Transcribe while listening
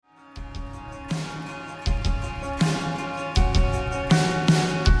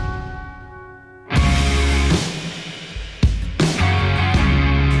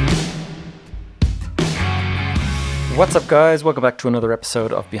What's up, guys? Welcome back to another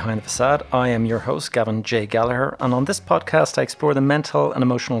episode of Behind the Facade. I am your host, Gavin J. Gallagher, and on this podcast I explore the mental and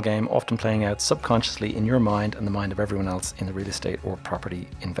emotional game often playing out subconsciously in your mind and the mind of everyone else in the real estate or property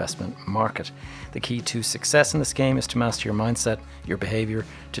investment market. The key to success in this game is to master your mindset, your behavior,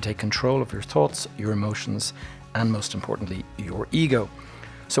 to take control of your thoughts, your emotions, and most importantly, your ego.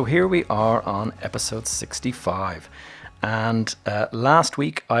 So here we are on episode 65. And last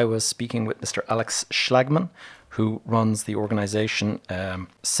week I was speaking with Mr. Alex Schlagman, who runs the organization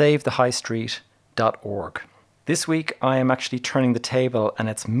SaveTheHighStreet.org. This week I am actually turning the table, and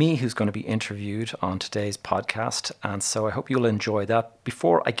it's me who's going to be interviewed on today's podcast, and so I hope you'll enjoy that.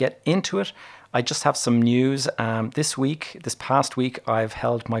 Before I get into it, I just have some news. This past week, I've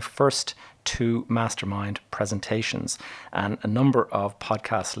held my first 2 mastermind presentations, and a number of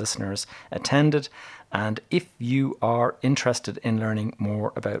podcast listeners attended. And if you are interested in learning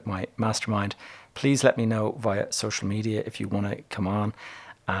more about my mastermind, please let me know via social media if you want to come on,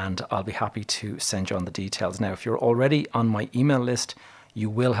 and I'll be happy to send you on the details. Now, if you're already on my email list, you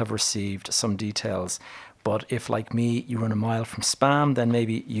will have received some details. But if, like me, you run a mile from spam, then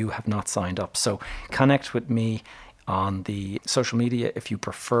maybe you have not signed up. So connect with me on the social media if you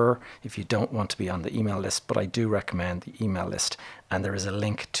prefer, if you don't want to be on the email list. But I do recommend the email list, and there is a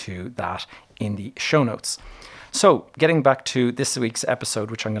link to that in the show notes. So getting back to this week's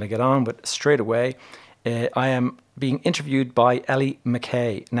episode, which I'm going to get on with straight away, I am being interviewed by Ellie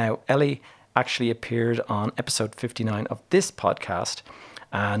McKay. Now, Ellie actually appeared on episode 59 of this podcast,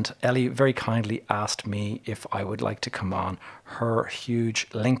 and Ellie very kindly asked me if I would like to come on her huge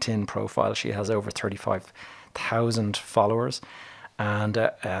LinkedIn profile. She has over 35,000 followers, and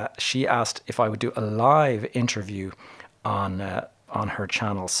she asked if I would do a live interview on her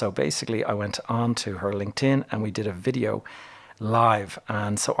channel. So basically I went on to her LinkedIn and we did a video live,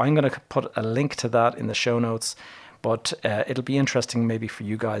 and so I'm going to put a link to that in the show notes. But it'll be interesting maybe for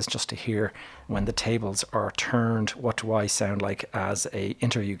you guys just to hear, when the tables are turned, what do I sound like as a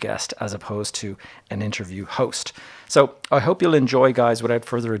interview guest as opposed to an interview host. So I hope you'll enjoy, guys. Without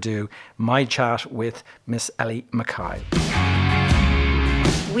further ado, my chat with Miss Ellie McKay.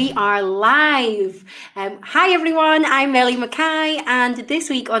 We are live. Hi everyone, I'm Ellie McKay, and this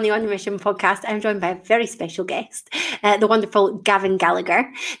week on the On a Mission podcast, I'm joined by a very special guest, the wonderful Gavin Gallagher.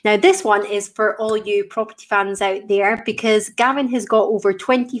 Now, this one is for all you property fans out there, because Gavin has got over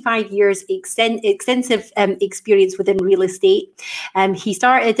 25 years extensive experience within real estate. He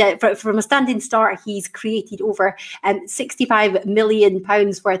started from a standing start. He's created over £65 million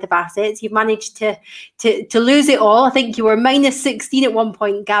worth of assets. You've managed to lose it all. I think you were minus 16 at one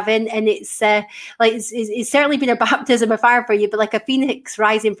point, Gavin, and it's certainly been a baptism of fire for you, but like a phoenix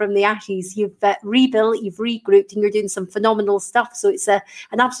rising from the ashes. You've rebuilt, you've regrouped, and you're doing some phenomenal stuff. So it's an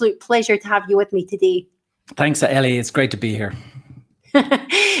absolute pleasure to have you with me today. Thanks, Ellie. It's great to be here.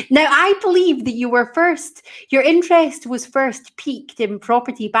 Now, I believe that your interest was first piqued in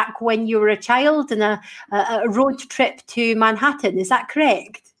property back when you were a child and a road trip to Manhattan. Is that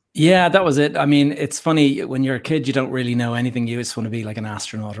correct? Yeah, that was it. I mean, it's funny, when you're a kid, you don't really know anything. You just want to be like an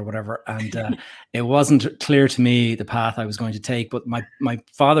astronaut or whatever. And it wasn't clear to me the path I was going to take. But my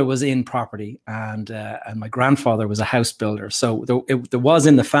father was in property, and my grandfather was a house builder. So there was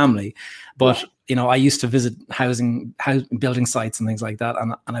in the family. But, you know, I used to visit building sites and things like that.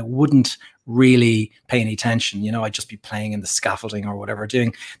 And I wouldn't really pay any attention. You know, I'd just be playing in the scaffolding or whatever,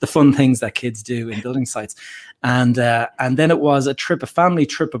 doing the fun things that kids do in building sites. And then it was a family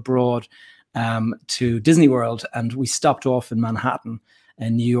trip abroad to Disney World, and we stopped off in Manhattan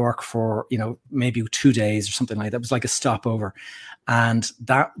in New York for, you know, maybe 2 days or something like that. It was like a stopover, and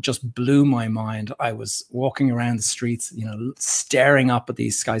that just blew my mind. I was walking around the streets, you know, staring up at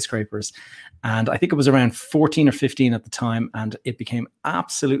these skyscrapers, and I think it was around 14 or 15 at the time, and it became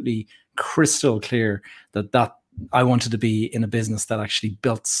absolutely crystal clear that I wanted to be in a business that actually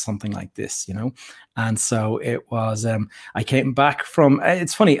built something like this, you know? And so it was, I came back from,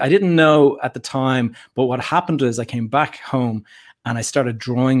 it's funny, I didn't know at the time, but what happened is I came back home and I started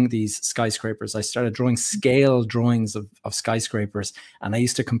drawing these skyscrapers. I started drawing scale drawings of skyscrapers, and I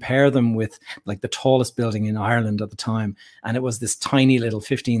used to compare them with like the tallest building in Ireland at the time. And it was this tiny little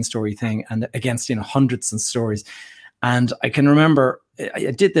 15-story thing, and against, you know, hundreds of stories. And I can remember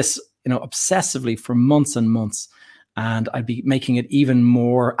I did this, you know, obsessively for months and months, and I'd be making it even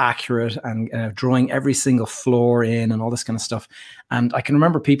more accurate and drawing every single floor in and all this kind of stuff. And I can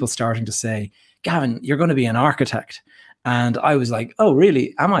remember people starting to say, Gavin, you're going to be an architect. And I was like, oh,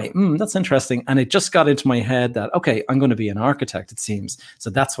 really? Am I? That's interesting. And it just got into my head that, okay, I'm going to be an architect, it seems. So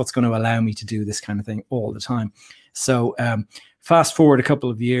that's what's going to allow me to do this kind of thing all the time. So fast forward a couple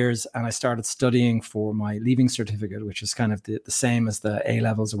of years, and I started studying for my leaving certificate, which is kind of the same as the A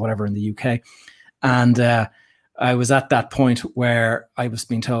levels or whatever in the UK. And I was at that point where I was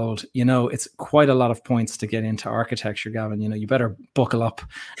being told, it's quite a lot of points to get into architecture, Gavin. You better buckle up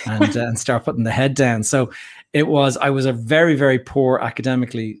and start putting the head down. So I was a very, very poor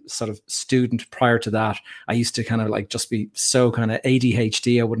academically sort of student prior to that. I used to kind of like just be so kind of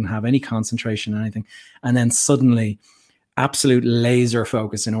ADHD. I wouldn't have any concentration or anything. And then suddenly absolute laser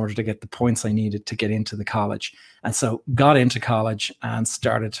focus in order to get the points I needed to get into the college. And so got into college and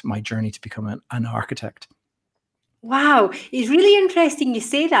started my journey to become an architect. Wow, it's really interesting you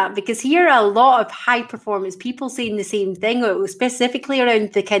say that, because here are a lot of high performance people saying the same thing, specifically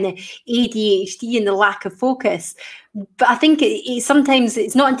around the kind of ADHD and the lack of focus. But I think sometimes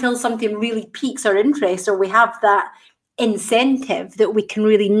it's not until something really piques our interest or we have that incentive that we can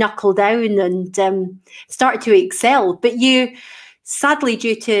really knuckle down and start to excel. But you, sadly,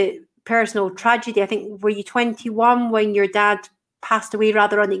 due to personal tragedy, I think, were you 21 when your dad passed away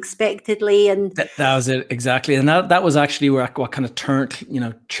rather unexpectedly? And that was it, exactly. And that was actually what kind of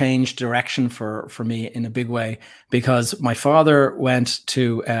changed direction for me in a big way, because my father went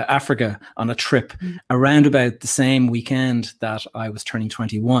to Africa on a trip around about the same weekend that I was turning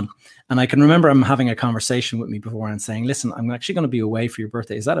 21. And I can remember him having a conversation with me before and saying, listen, I'm actually going to be away for your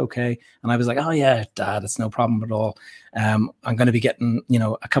birthday. Is that okay? And I was like, oh yeah, Dad, it's no problem at all. I'm going to be getting,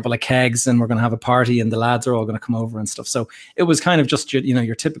 a couple of kegs and we're going to have a party and the lads are all going to come over and stuff. So it was kind of just,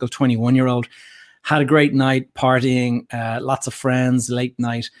 your typical 21-year-old. Had a great night partying, lots of friends, late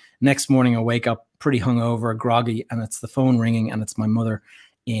night. Next morning, I wake up pretty hungover, groggy, and it's the phone ringing and it's my mother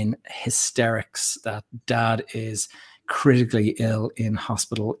in hysterics that Dad is critically ill in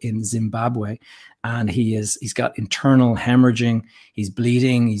hospital in Zimbabwe. And he's got internal hemorrhaging, he's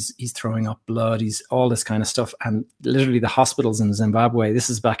bleeding, he's throwing up blood, he's all this kind of stuff. And literally the hospitals in Zimbabwe, this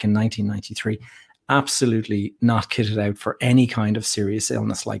is back in 1993, absolutely not kitted out for any kind of serious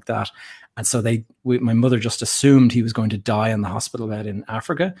illness like that. And so my mother just assumed he was going to die in the hospital bed in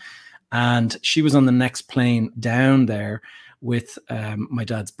Africa. And she was on the next plane down there with my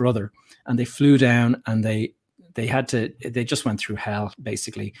dad's brother. And they flew down and they just went through hell,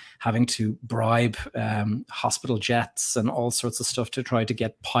 basically having to bribe hospital jets and all sorts of stuff to try to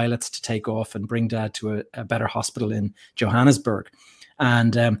get pilots to take off and bring Dad to a better hospital in Johannesburg.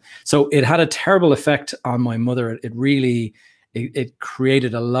 And so it had a terrible effect on my mother. It really, it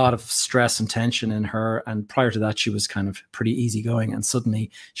created a lot of stress and tension in her. And prior to that, she was kind of pretty easygoing. And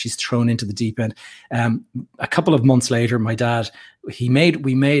suddenly she's thrown into the deep end. A couple of months later, my dad, we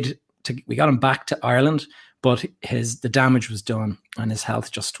got him back to Ireland, but the damage was done and his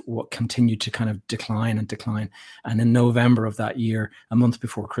health just continued to kind of decline. And in November of that year, a month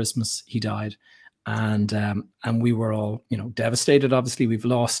before Christmas, he died. And we were all, devastated. Obviously, we've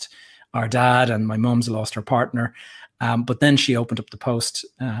lost our dad and my mum's lost her partner. But then she opened up the post.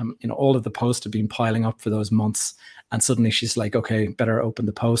 All of the posts have been piling up for those months. And suddenly she's like, okay, better open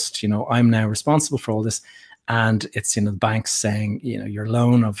the post. I'm now responsible for all this. And it's, the bank's saying, your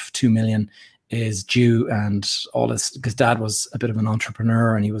loan of 2 million is due and all this, because Dad was a bit of an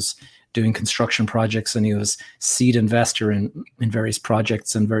entrepreneur and he was doing construction projects and he was seed investor in various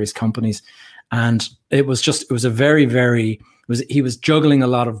projects and various companies. And he was juggling a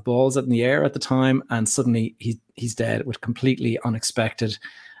lot of balls in the air at the time. And suddenly he's dead, with completely unexpected.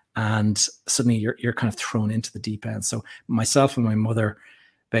 And suddenly you're kind of thrown into the deep end. So myself and my mother,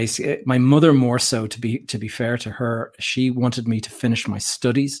 basically, my mother more so, to be fair to her, she wanted me to finish my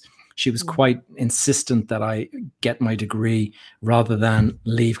studies. She was quite insistent that I get my degree rather than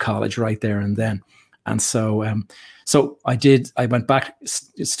leave college right there and then. And so I did. I went back,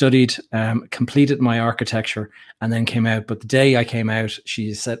 studied, completed my architecture, and then came out. But the day I came out,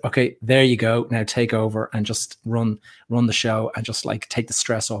 she said, okay, there you go. Now take over and just run the show and just like take the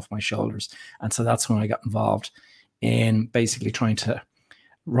stress off my shoulders. And so that's when I got involved in basically trying to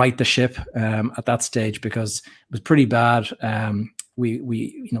right the ship at that stage, because it was pretty bad.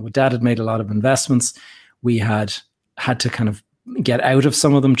 Dad had made a lot of investments. We had to kind of get out of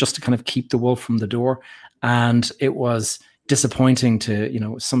some of them just to kind of keep the wolf from the door. And it was disappointing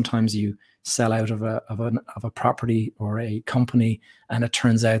to, sometimes you sell out of a property or a company, and it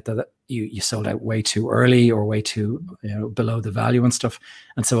turns out that you sold out way too early or way too, below the value and stuff.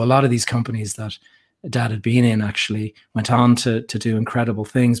 And so a lot of these companies that Dad had been in actually went on to do incredible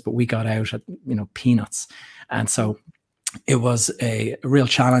things, but we got out at, peanuts. And so it was a real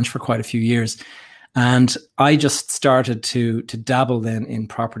challenge for quite a few years. And I just started to dabble then in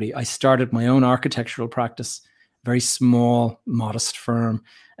property. I started my own architectural practice, very small, modest firm,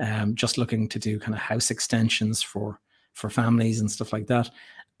 just looking to do kind of house extensions for families and stuff like that.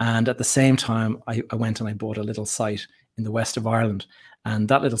 And at the same time, I went and I bought a little site in the west of Ireland. And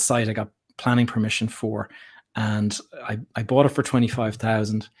that little site I got planning permission for. And I bought it for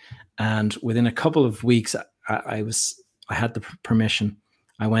 25,000. And within a couple of weeks, I had the permission.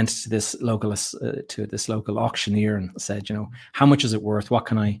 I went to this local auctioneer and said, how much is it worth? What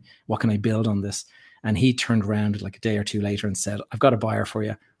can I build on this? And he turned around like a day or two later and said, I've got a buyer for you,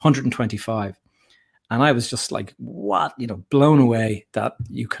 125. And I was just like, what? Blown away that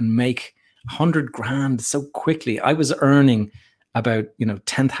you can make 100 grand so quickly. I was earning about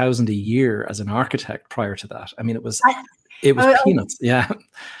 10,000 a year as an architect prior to that. I mean, it was peanuts. Yeah.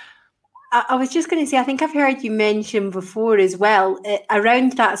 I was just going to say, I think I've heard you mention before as well,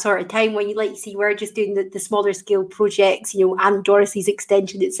 around that sort of time when you were just doing the smaller scale projects, and Dorothy's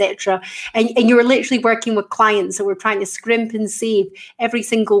extension, etc. And you were literally working with clients that were trying to scrimp and save every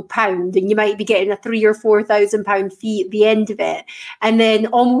single pound, and you might be getting a £3,000 or £4,000 fee at the end of it. And then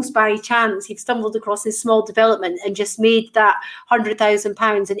almost by chance, you've stumbled across this small development and just made that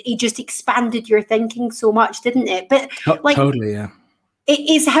 £100,000, and it just expanded your thinking so much, didn't it? But totally, yeah. It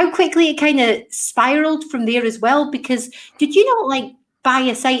is how quickly it kind of spiraled from there as well, because did you not buy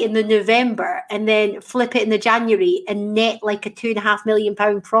a site in the November and then flip it in the January and net like a £2.5 million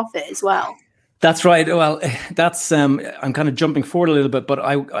profit as well? That's right. Well, that's I'm kind of jumping forward a little bit, but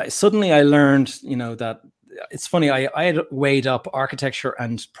I suddenly learned, that it's funny. I had weighed up architecture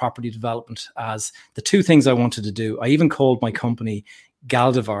and property development as the two things I wanted to do. I even called my company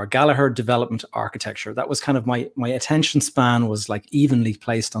Galdivar, Gallagher Development Architecture. That was kind of my attention span was like evenly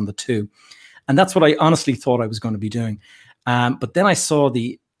placed on the two. And that's what I honestly thought I was going to be doing. But then I saw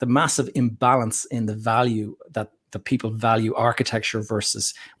the massive imbalance in the value that the people value architecture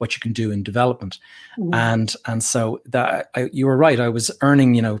versus what you can do in development. Mm. And so you were right. I was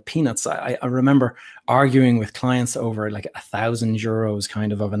earning, peanuts. I remember arguing with clients over like €1,000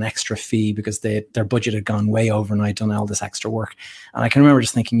 kind of an extra fee because their budget had gone way over and I'd done all this extra work. And I can remember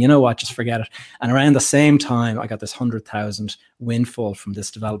just thinking, you know what, just forget it. And around the same time, I got this 100,000 windfall from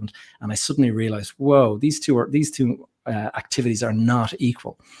this development. And I suddenly realized, whoa, these two activities are not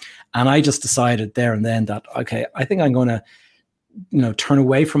equal. And I just decided there and then that, okay, I think I'm going to, turn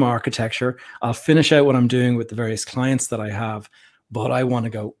away from architecture. I'll finish out what I'm doing with the various clients that I have, but I want to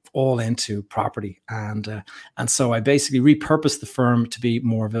go all into property. And so I basically repurposed the firm to be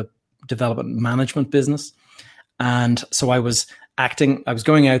more of a development management business. And so I was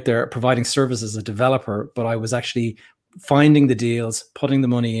going out there providing service as a developer, but I was actually finding the deals, putting the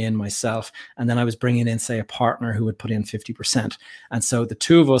money in myself, and then I was bringing in, say, a partner who would put in 50%. And so the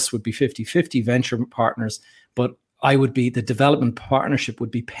two of us would be 50-50 venture partners, but the development partnership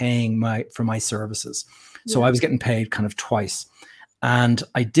would be paying for my services. Yeah. So I was getting paid kind of twice. And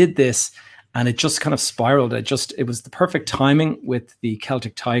I did this and it just kind of spiraled. It was the perfect timing with the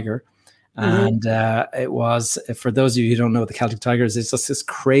Celtic Tiger. And it was, for those of you who don't know what the Celtic Tigers, it's just this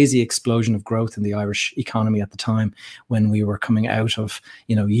crazy explosion of growth in the Irish economy at the time when we were coming out of,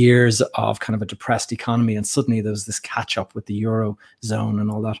 years of kind of a depressed economy. And suddenly there was this catch up with the Eurozone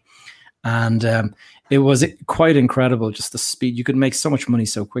and all that. And it was quite incredible, just the speed. You could make so much money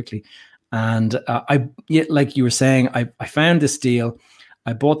so quickly. And like you were saying, I found this deal.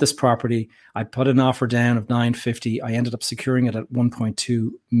 I bought this property. I put an offer down of 950. I ended up securing it at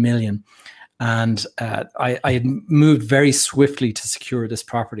 1.2 million. And I had moved very swiftly to secure this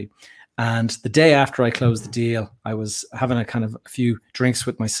property. And the day after I closed the deal, I was having a few drinks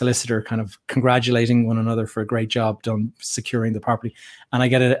with my solicitor, kind of congratulating one another for a great job done securing the property. And I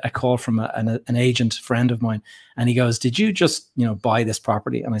get a call from an agent friend of mine. And he goes, did you just, buy this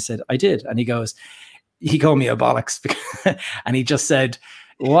property? And I said, I did. And he called me a bollocks. And he just said,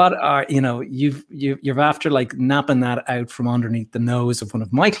 what are, you're after like napping that out from underneath the nose of one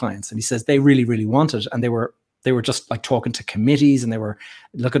of my clients. And he says, they really, really want it. And they were just like talking to committees and they were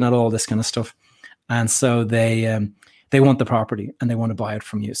looking at all this kind of stuff. And so they want the property and they want to buy it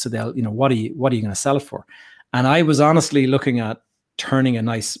from you. So they'll, what are you going to sell it for? And I was honestly looking at turning a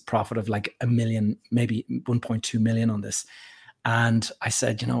nice profit of like $1 million, maybe 1.2 million on this. And I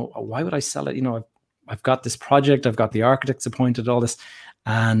said, why would I sell it? I've got this project, I've got the architects appointed, all this,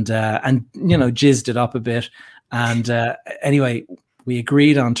 and jizzed it up a bit. And anyway, we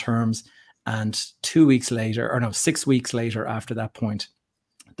agreed on terms. And 6 weeks later after that point,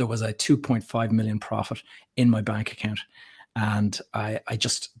 there was a 2.5 million profit in my bank account. And I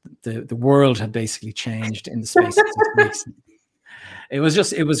just, the world had basically changed in the space of 6 weeks. It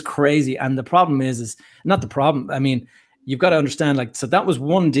was crazy. And the problem is not the problem. I mean, you've got to understand, like, so that was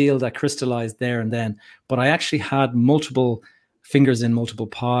one deal that crystallized there and then, but I actually had multiple fingers in multiple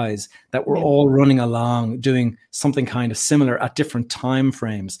pies that were all running along doing something kind of similar at different time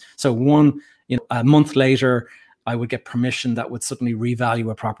frames. So a month later, I would get permission that would suddenly revalue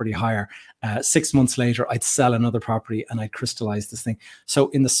a property higher. 6 months later, I'd sell another property and I'd crystallize this thing. So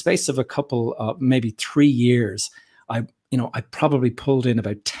in the space of a couple of maybe 3 years, I probably pulled in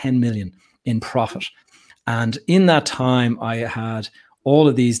about 10 million in profit. And in that time, I had all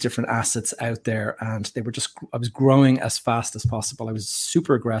of these different assets out there, and I was growing as fast as possible. I was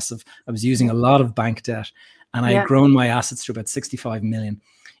super aggressive. I was using a lot of bank debt, and I had grown my assets to about 65 million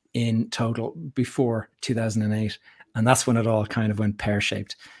in total before 2008. And that's when it all kind of went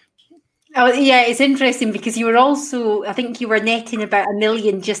pear-shaped. Oh, yeah, it's interesting because you were also, I think you were netting about 1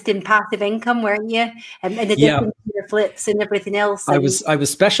 million just in passive income, weren't you? In addition to your flips and everything else. I was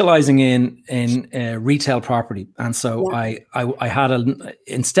specializing in retail property. And so I had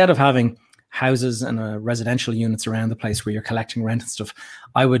instead of having houses and residential units around the place where you're collecting rent and stuff,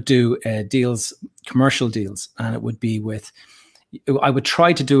 I would do commercial deals, and it would be I would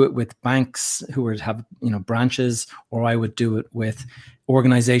try to do it with banks who would have, branches, or I would do it with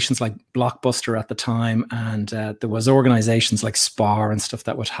organizations like Blockbuster at the time. And there was organizations like Spar and stuff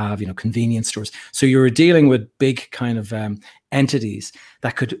that would have, convenience stores. So you were dealing with big kind of entities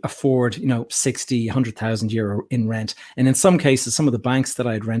that could afford, 60, 100,000 euro in rent. And in some cases, some of the banks that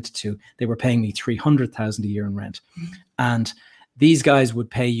I had rented to, they were paying me 300,000 a year in rent. And these guys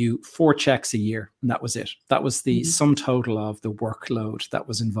would pay you 4 checks a year, and that was it. That was the sum total of the workload that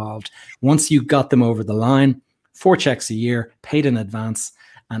was involved. Once you got them over the line, 4 checks a year, paid in advance,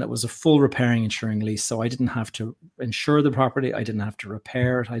 and it was a full repairing, insuring lease. So I didn't have to insure the property. I didn't have to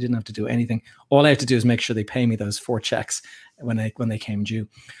repair it. I didn't have to do anything. All I had to do is make sure they pay me those 4 checks when they came due.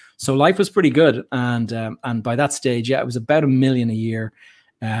 So life was pretty good. And by that stage, it was about 1 million a year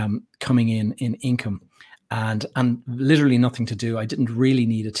coming in income. And literally nothing to do. I didn't really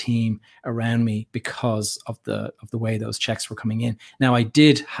need a team around me because of the way those checks were coming in. Now, I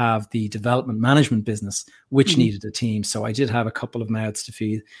did have the development management business, which needed a team. So I did have a couple of mouths to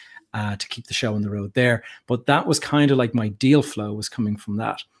feed to keep the show on the road there. But that was kind of like my deal flow was coming from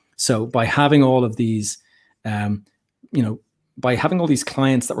that. So by having all of these, by having all these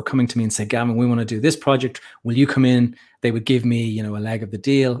clients that were coming to me and say, Gavin, we want to do this project. Will you come in? They would give me, a leg of the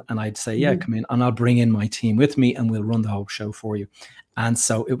deal. And I'd say, yeah, come in, and I'll bring in my team with me and we'll run the whole show for you. And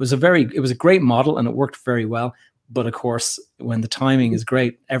so it was a great model, and it worked very well. But of course, when the timing is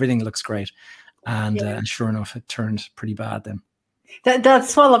great, everything looks great. And sure enough, it turned pretty bad then.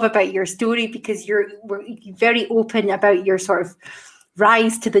 That's what I love about your story, because you're very open about your sort of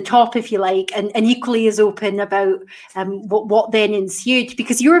rise to the top, if you like, and equally as open about what then ensued,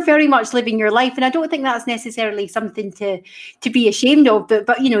 because you're very much living your life. And I don't think that's necessarily something to be ashamed of,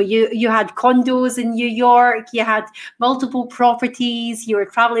 but you had condos in New York, you had multiple properties, you were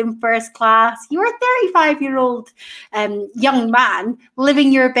traveling first class, you were a 35-year-old young man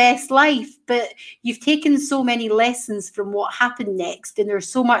living your best life, but you've taken so many lessons from what happened next, and there's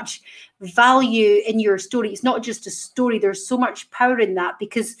so much value in your story. It's not just a story, there's so much power in that,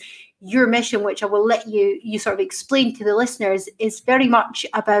 because your mission, which I will let you sort of explain to the listeners, is very much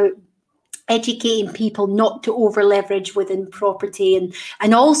about educating people not to over leverage within property,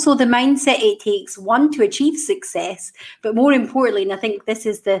 and also the mindset it takes, one, to achieve success, but more importantly, and I think this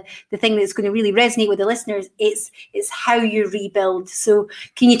is the thing that's going to really resonate with the listeners, it's how you rebuild. So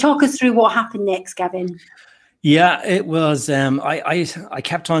can you talk us through what happened next, Gavin? Yeah, it was, I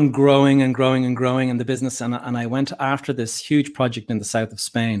kept on growing and growing and growing in the business. And I went after this huge project in the south of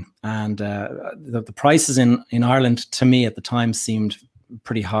Spain. And the prices in Ireland, to me at the time, seemed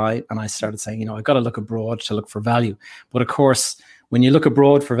pretty high. And I started saying, I've got to look abroad to look for value. But of course, when you look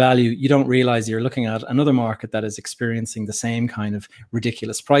abroad for value, you don't realize you're looking at another market that is experiencing the same kind of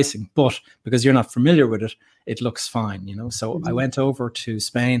ridiculous pricing. But because you're not familiar with it, it looks fine, So I went over to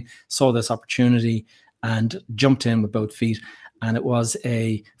Spain, saw this opportunity, and jumped in with both feet. And it was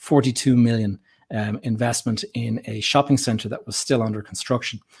a 42 million investment in a shopping center that was still under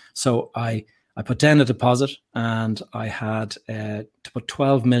construction. So I put down a deposit, and I had to put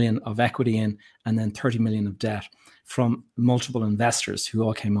 12 million of equity in, and then 30 million of debt from multiple investors who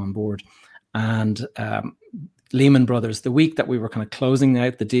all came on board. And Lehman Brothers, the week that we were kind of closing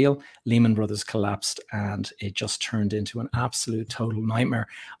out the deal, Lehman Brothers collapsed, and it just turned into an absolute total nightmare.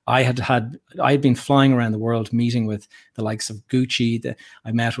 I had been flying around the world meeting with the likes of Gucci.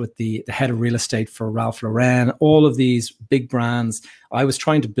 I met with the head of real estate for Ralph Lauren, all of these big brands. I was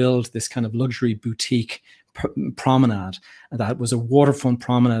trying to build this kind of luxury boutique promenade that was a waterfront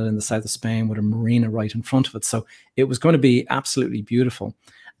promenade in the south of Spain with a marina right in front of it. So it was going to be absolutely beautiful.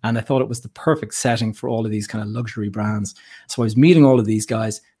 And I thought it was the perfect setting for all of these kind of luxury brands. So I was meeting all of these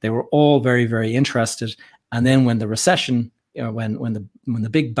guys. They were all very, very interested. And then when the recession, when the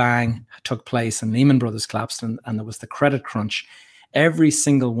big bang took place and Lehman Brothers collapsed and there was the credit crunch, every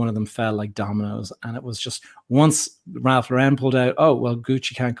single one of them fell like dominoes. And it was just, once Ralph Lauren pulled out, oh, well,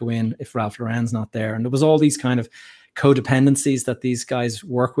 Gucci can't go in if Ralph Lauren's not there. And there was all these kind of codependencies that these guys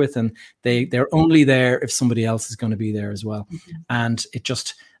work with, and they're only there if somebody else is going to be there as well. Mm-hmm. And it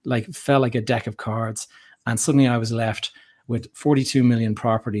just like felt like a deck of cards. And suddenly I was left with 42 million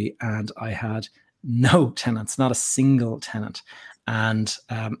property, and I had no tenants, not a single tenant. And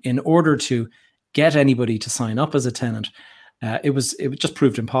in order to get anybody to sign up as a tenant, it just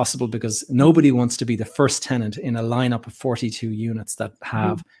proved impossible, because nobody wants to be the first tenant in a lineup of 42 units that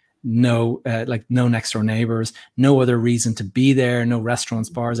have no next door neighbors, no other reason to be there, no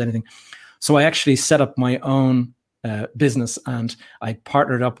restaurants, bars, anything. So I actually set up my own business, and I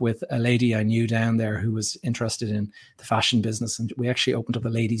partnered up with a lady I knew down there who was interested in the fashion business, and we actually opened up a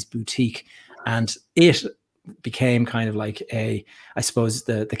ladies' boutique, and it became kind of like I suppose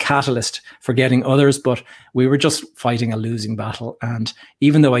the catalyst for getting others, but we were just fighting a losing battle. And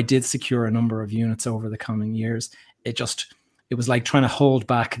even though I did secure a number of units over the coming years, it was like trying to hold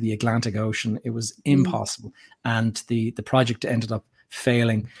back the Atlantic Ocean. It was impossible. And the project ended up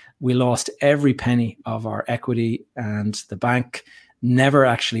failing. We lost every penny of our equity, and the bank never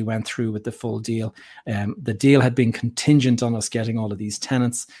actually went through with the full deal. The deal had been contingent on us getting all of these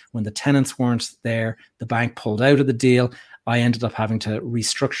tenants. When the tenants weren't there, the bank pulled out of the deal. I ended up having to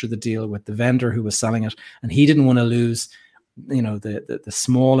restructure the deal with the vendor who was selling it, and he didn't want to lose the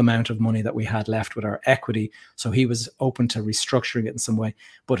small amount of money that we had left with our equity. So he was open to restructuring it in some way.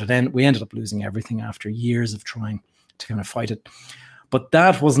 But we ended up losing everything after years of trying to kind of fight it. But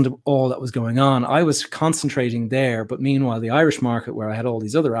that wasn't all that was going on. I was concentrating there, but meanwhile, the Irish market, where I had all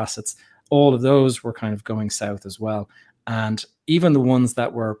these other assets, all of those were kind of going south as well. And even the ones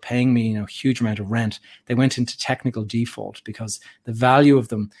that were paying me, a huge amount of rent, they went into technical default, because the value of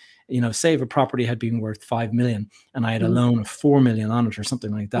them, say if a property had been worth 5 million and I had a loan of 4 million on it or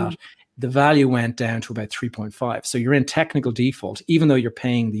something like that, the value went down to about 3.5. So you're in technical default, even though you're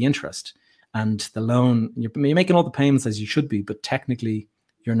paying the interest. And the loan, you're making all the payments as you should be, but technically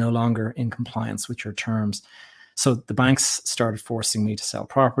you're no longer in compliance with your terms. So the banks started forcing me to sell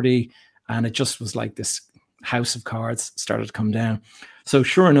property, and it just was like this house of cards started to come down. So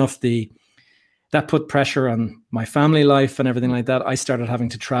sure enough, that put pressure on my family life and everything like that. I started having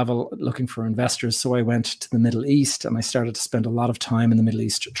to travel looking for investors. So I went to the Middle East, and I started to spend a lot of time in the Middle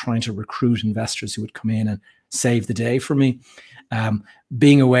East trying to recruit investors who would come in and save the day for me.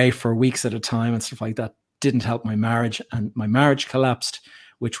 Being away for weeks at a time and stuff like that didn't help my marriage, and my marriage collapsed,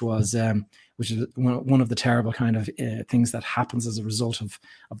 which is one of the terrible kind of things that happens as a result of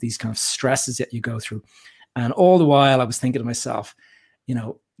these kind of stresses that you go through. And all the while I was thinking to myself,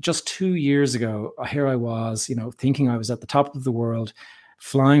 just 2 years ago, here I was, thinking I was at the top of the world,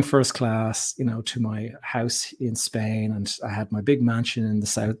 flying first class, to my house in Spain, and I had my big mansion in the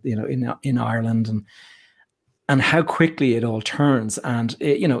south, in Ireland, and how quickly it all turns. And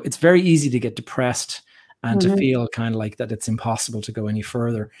it's very easy to get depressed and to feel kind of like that it's impossible to go any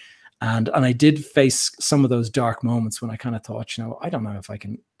further. And I did face some of those dark moments when I kind of thought, I don't know if I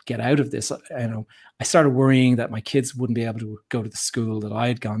can get out of this. I started worrying that my kids wouldn't be able to go to the school that I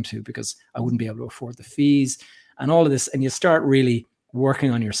had gone to, because I wouldn't be able to afford the fees and all of this. And you start really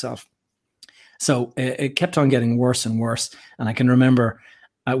working on yourself. So it kept on getting worse and worse. And I can remember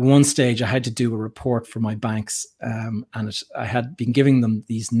at one stage I had to do a report for my banks, and I had been giving them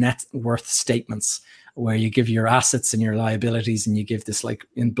these net worth statements where you give your assets and your liabilities, and you give this like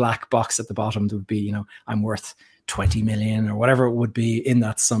in black box at the bottom. There would be, I'm worth 20 million or whatever it would be in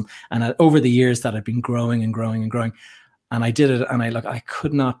that sum. And over the years that had been growing and growing and growing. And I did it, and I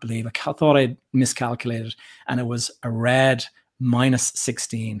could not believe, I thought I'd miscalculated, and it was a red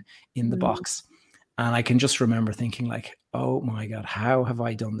 -16 in the box. And I can just remember thinking like, oh my God, how have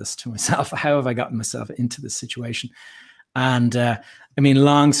I done this to myself? How have I gotten myself into this situation? And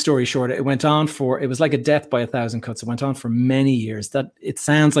long story short, it was like a death by 1,000 cuts. It went on for many years. That it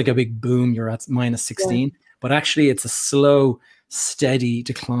sounds like a big boom, you're at -16, but actually it's a slow, steady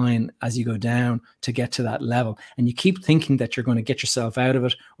decline as you go down to get to that level. And you keep thinking that you're going to get yourself out of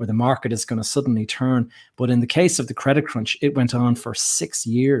it, or the market is going to suddenly turn. But in the case of the credit crunch, it went on for 6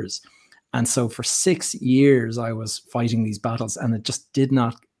 years. And so for 6 years, I was fighting these battles, and it just did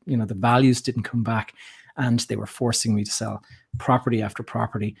not, the values didn't come back. and they were forcing me to sell property after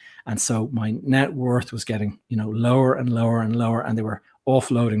property. And so my net worth was getting, lower and lower and lower, and they were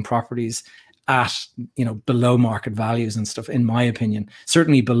offloading properties at, below market values and stuff, in my opinion,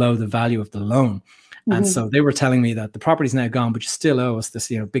 certainly below the value of the loan. Mm-hmm. And so they were telling me that the property's now gone, but you still owe us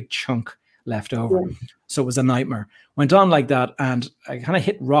this, big chunk left over. Yeah. So it was a nightmare. Went on like that, and I kind of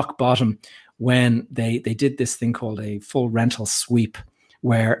hit rock bottom when they did this thing called a full rental sweep,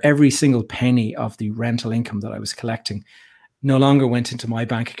 where every single penny of the rental income that I was collecting no longer went into my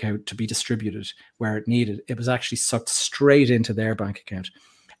bank account to be distributed where it needed. It was actually sucked straight into their bank account.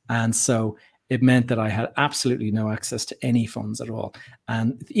 And so it meant that I had absolutely no access to any funds at all.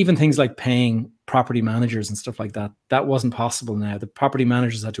 And even things like paying property managers and stuff like that, that wasn't possible now. The property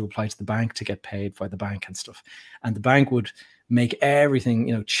managers had to apply to the bank to get paid by the bank and stuff. And the bank would make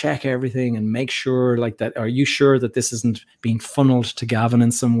everything, check everything and make sure like that. Are you sure that this isn't being funneled to Gavin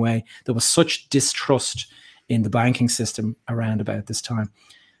in some way? There was such distrust in the banking system around about this time.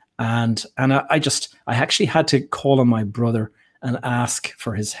 And I actually had to call on my brother and ask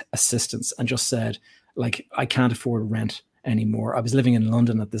for his assistance, and just said, like, I can't afford rent anymore. I was living in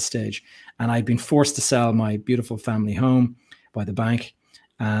London at this stage, and I'd been forced to sell my beautiful family home by the bank.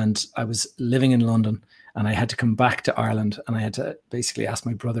 And I was living in London, and I had to come back to Ireland, and I had to basically ask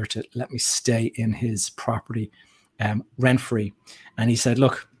my brother to let me stay in his property rent-free. And he said,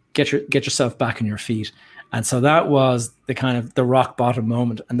 look, get yourself back on your feet. And so that was the kind of the rock bottom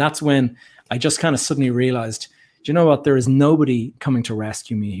moment. And that's when I just kind of suddenly realized, do you know what? There is nobody coming to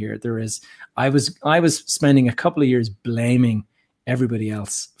rescue me here. I was spending a couple of years blaming everybody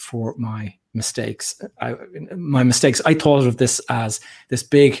else for my mistakes. I thought of this as this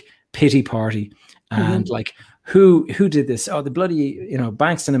big pity party, and like, who did this? Oh, the bloody,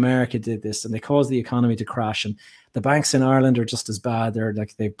 banks in America did this, and they caused the economy to crash. And the banks in Ireland are just as bad. They're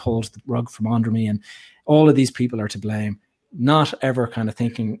like, they pulled the rug from under me, and all of these people are to blame. Not ever kind of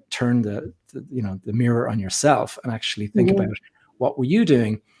thinking, turn the mirror on yourself and actually think about what were you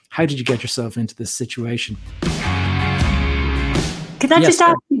doing? How did you get yourself into this situation? Could I just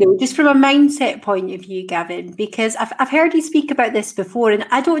ask you, just from a mindset point of view, Gavin, because I've heard you speak about this before, and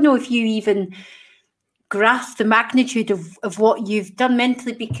I don't know if you even grasp the magnitude of what you've done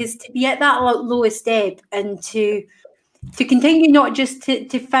mentally, because to be at that lowest ebb and to continue not just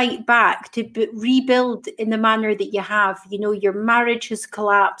to fight back, to rebuild in the manner that you have. Your marriage has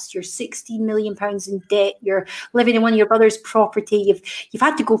collapsed. You're £16 million in debt. You're living in one of your brother's property. You've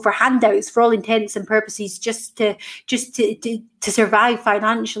had to go for handouts for all intents and purposes just to survive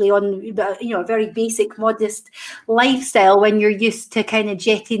financially on a very basic, modest lifestyle when you're used to kind of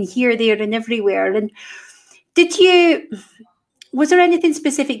jetting here, there, and everywhere. And was there anything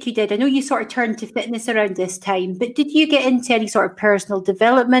specific you did? I know you sort of turned to fitness around this time, but did you get into any sort of personal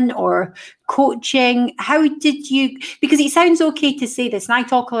development or coaching? How did you, because it sounds okay to say this, and I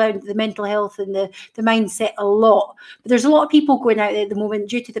talk about the mental health and the mindset a lot, but there's a lot of people going out there at the moment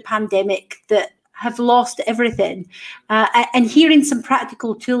due to the pandemic that have lost everything. And hearing some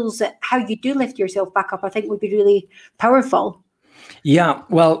practical tools at how you do lift yourself back up, I think would be really powerful. Yeah,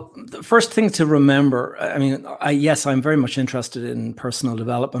 well, the first thing to remember, I'm very much interested in personal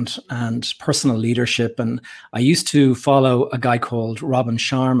development and personal leadership. And I used to follow a guy called Robin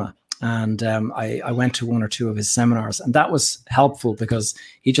Sharma. And I went to one or two of his seminars, and that was helpful because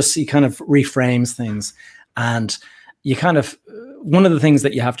he kind of reframes things. And one of the things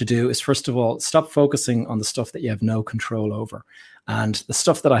that you have to do is, first of all, stop focusing on the stuff that you have no control over. And the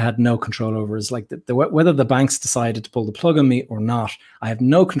stuff that I had no control over is like whether the banks decided to pull the plug on me or not. I have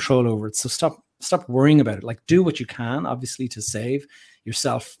no control over it. So stop worrying about it. Like, do what you can, obviously, to save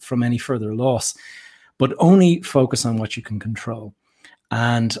yourself from any further loss, but only focus on what you can control.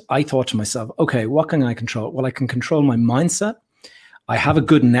 And I thought to myself, okay, what can I control? Well, I can control my mindset. I have a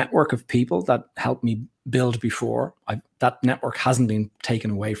good network of people that helped me build before. That network hasn't been taken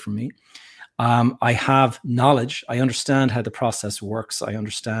away from me. I have knowledge. I understand how the process works. I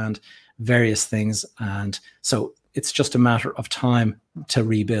understand various things. And so it's just a matter of time to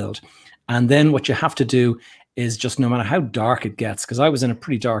rebuild. And then what you have to do is, just no matter how dark it gets, because I was in a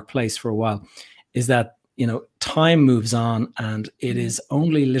pretty dark place for a while, is that, time moves on, and it is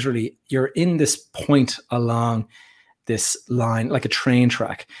only literally, you're in this point along this line, like a train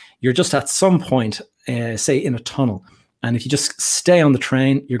track. You're just at some point, say in a tunnel. And if you just stay on the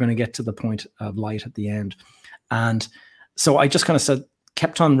train, you're going to get to the point of light at the end. And so I just kind of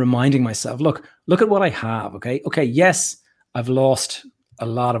kept on reminding myself, look at what I have. Okay. Yes, I've lost a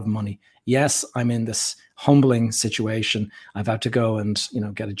lot of money. Yes, I'm in this humbling situation. I've had to go and,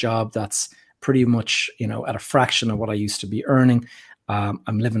 get a job that's pretty much, at a fraction of what I used to be earning.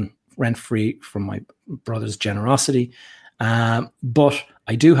 I'm living rent-free from my brother's generosity. But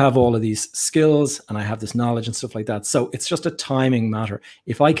I do have all of these skills and I have this knowledge and stuff like that. So it's just a timing matter.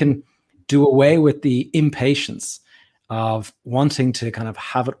 If I can do away with the impatience of wanting to kind of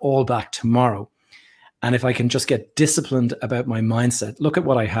have it all back tomorrow, and if I can just get disciplined about my mindset, look at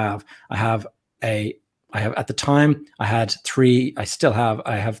what I have. I have at the time I had three, I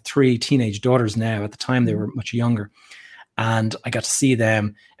have three teenage daughters now. At the time they were much younger, and I got to see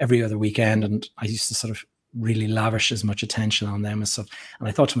them every other weekend. And I used to sort of really lavish as much attention on them and stuff. And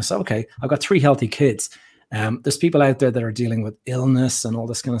I thought to myself, okay, I've got three healthy kids. There's people out there that are dealing with illness and all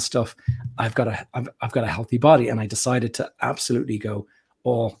this kind of stuff. I've got a healthy body, and I decided to absolutely go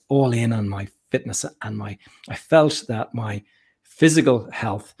all in on my fitness. And I felt that my physical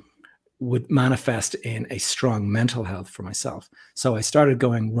health would manifest in a strong mental health for myself. So I started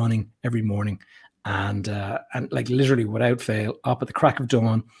going running every morning, and like literally without fail, up at the crack of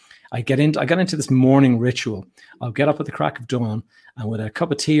dawn. I got into this morning ritual. I'll get up at the crack of dawn, and with a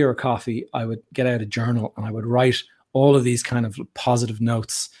cup of tea or a coffee, I would get out a journal and I would write all of these kind of positive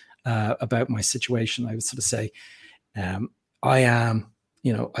notes about my situation. I would sort of say, I'm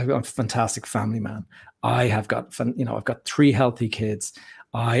a fantastic family man. I've got three healthy kids.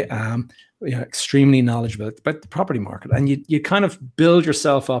 I am extremely knowledgeable about the property market. And you kind of build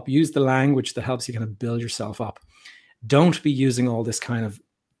yourself up, use the language that helps you kind of build yourself up. Don't be using all this kind of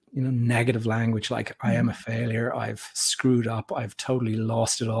negative language like I am a failure, I've screwed up, I've totally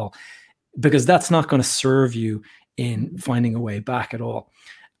lost it all, because that's not going to serve you in finding a way back at all.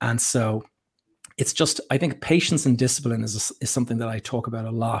 And so it's just, I think patience and discipline is something that I talk about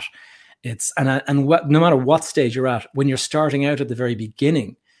a lot. No matter what stage you're at, when you're starting out at the very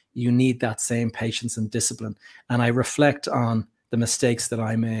beginning, you need that same patience and discipline. And I reflect on the mistakes that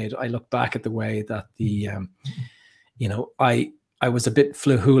I made. I look back at the way that I was a bit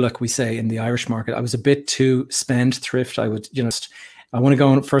fluhulak, we say in the Irish market. I was a bit too spendthrift. I would, I want to go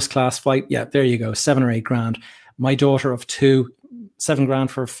on a first class flight. Yeah, there you go, 7 or 8 grand. My daughter of 2, 7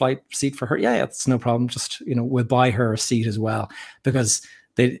 grand for a flight seat for her. Yeah, it's no problem. Just, we'll buy her a seat as well, because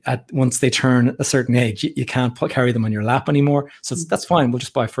once they turn a certain age, you can't carry them on your lap anymore. So that's fine. We'll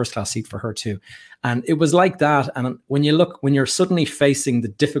just buy a first class seat for her too. And it was like that. And when you're suddenly facing the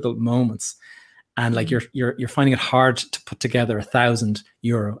difficult moments, and like you're finding it hard to put together €1,000,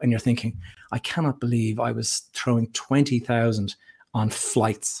 and you're thinking, I cannot believe I was throwing 20,000 on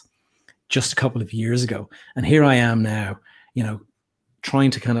flights just a couple of years ago, and here I am now,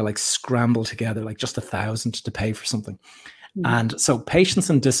 trying to kind of like scramble together like just 1,000 to pay for something. And so patience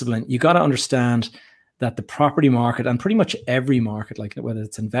and discipline. You got to understand that the property market, and pretty much every market, like whether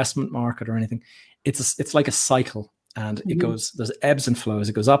it's investment market or anything, it's like a cycle. And it goes, there's ebbs and flows,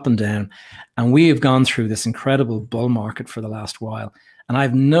 it goes up and down. And we have gone through this incredible bull market for the last while. And I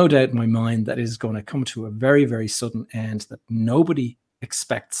have no doubt in my mind that it is going to come to a very, very sudden end that nobody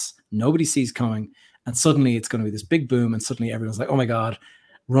expects, nobody sees coming. And suddenly it's going to be this big boom. And suddenly everyone's like, oh my God,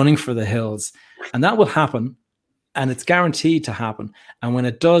 running for the hills. And that will happen. And it's guaranteed to happen. And when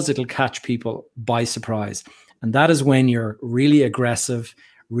it does, it'll catch people by surprise. And that is when your really aggressive,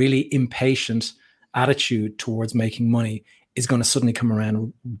 really impatient attitude towards making money is going to suddenly come around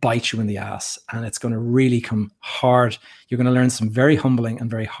and bite you in the ass, and it's going to really come hard. You're going to learn some very humbling and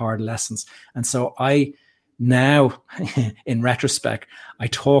very hard lessons. And so I now, in retrospect, I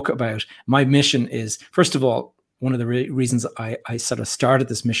talk about my mission is, first of all, one of the reasons I sort of started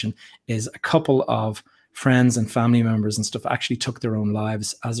this mission is a couple of friends and family members and stuff actually took their own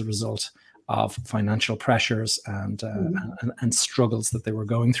lives as a result of financial pressures and struggles that they were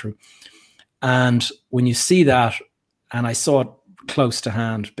going through. And when you see that, and I saw it close to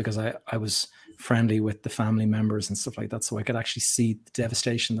hand because I was friendly with the family members and stuff like that, so I could actually see the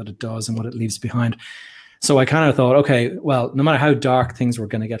devastation that it does and what it leaves behind. So I kind of thought, okay, well, no matter how dark things were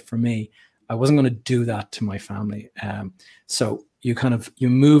going to get for me, I wasn't going to do that to my family. So you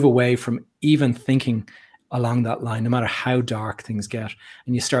move away from even thinking along that line, no matter how dark things get,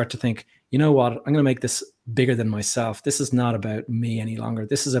 and you start to think, you know what, I'm going to make this bigger than myself. This is not about me any longer.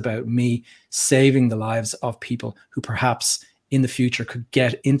 This is about me saving the lives of people who perhaps in the future could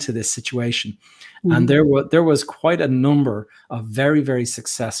get into this situation. And there was quite a number of very, very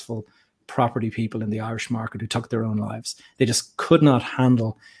successful property people in the Irish market who took their own lives. They just could not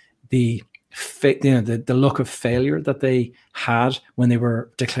handle the look of failure that they had when they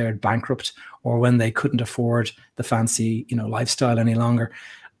were declared bankrupt, or when they couldn't afford the fancy, lifestyle any longer.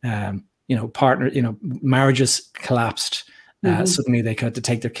 Marriages collapsed. Suddenly they had to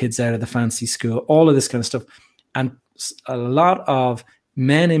take their kids out of the fancy school, all of this kind of stuff. And a lot of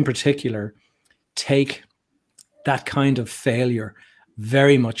men in particular take that kind of failure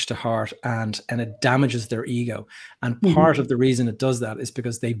very much to heart, and it damages their ego. And part of the reason it does that is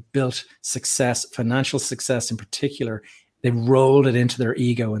because they built success, financial success in particular, they rolled it into their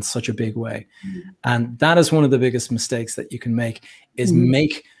ego in such a big way. And that is one of the biggest mistakes that you can make, is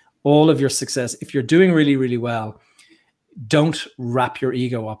make all of your success, if you're doing really, really well, don't wrap your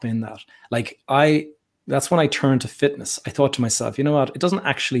ego up in that. Like that's when I turned to fitness. I thought to myself, you know what? It doesn't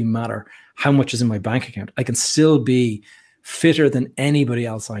actually matter how much is in my bank account. I can still be fitter than anybody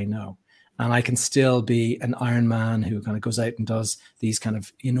else I know. And I can still be an Iron Man who kind of goes out and does these kind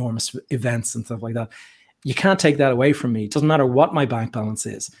of enormous events and stuff like that. You can't take that away from me. It doesn't matter what my bank balance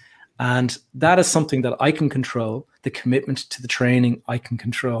is. And that is something that I can control. The commitment to the training, I can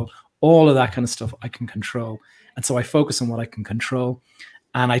control. All of that kind of stuff, I can control. And so I focus on what I can control.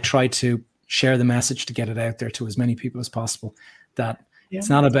 And I try to share the message to get it out there to as many people as possible, that it's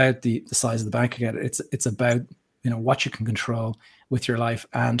not about the size of the bank account. It's about, what you can control with your life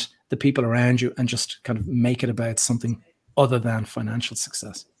and the people around you, and just kind of make it about something other than financial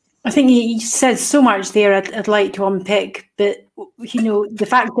success. I think you said so much there I'd like to unpick, but the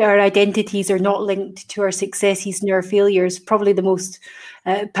fact that our identities are not linked to our successes and our failures, probably the most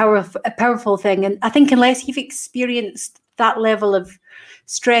powerful thing. And I think unless you've experienced that level of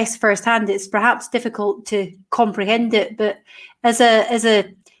stress firsthand, it's perhaps difficult to comprehend it. But as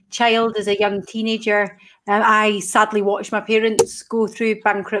a child, as a young teenager, I sadly watched my parents go through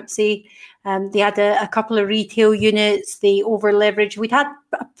bankruptcy. They had a couple of retail units. They over leveraged. We'd had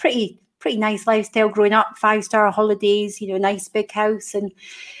a pretty nice lifestyle growing up, 5-star holidays, nice big house. And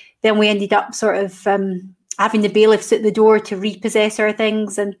then we ended up sort of having the bailiffs at the door to repossess our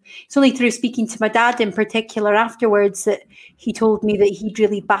things. And it's only through speaking to my dad in particular afterwards that he told me that he'd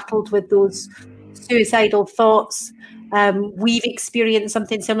really battled with those suicidal thoughts. We've experienced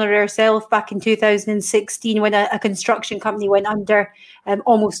something similar ourselves back in 2016 when a construction company went under,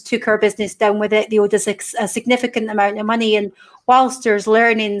 almost took our business down with it. They owed us a significant amount of money. And whilst there's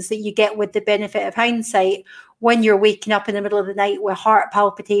learnings that you get with the benefit of hindsight, when you're waking up in the middle of the night with heart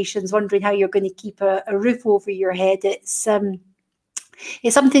palpitations, wondering how you're going to keep a roof over your head, it's something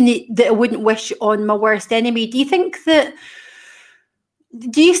that I wouldn't wish on my worst enemy. Do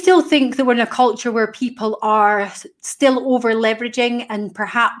you still think that we're in a culture where people are still over leveraging and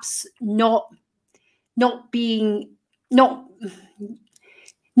perhaps not being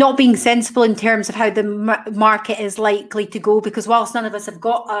sensible in terms of how the market is likely to go? Because whilst none of us have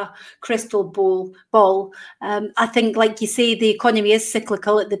got a crystal ball, I think, like you say, the economy is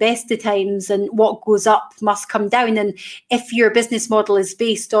cyclical at the best of times, and what goes up must come down. And if your business model is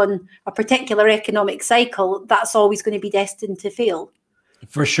based on a particular economic cycle, that's always going to be destined to fail.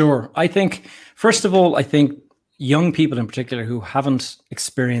 For sure. I think, first of all, young people in particular who haven't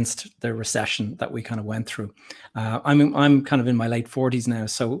experienced the recession that we kind of went through. I'm kind of in my late 40s now.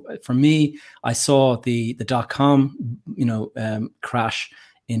 So for me, I saw the dot-com, crash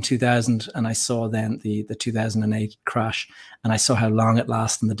in 2000, and I saw then the 2008 crash, and I saw how long it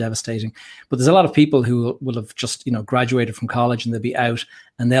lasted and the devastating. But there's a lot of people who will have just, graduated from college, and they'll be out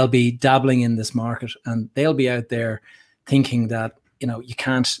and they'll be dabbling in this market, and they'll be out there thinking that, you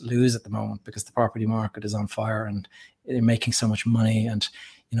can't lose at the moment because the property market is on fire and they're making so much money and,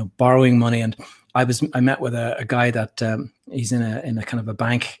 borrowing money. And I met with a guy that he's in a kind of a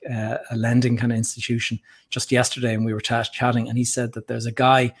bank, a lending kind of institution just yesterday. And we were chatting, and he said that there's a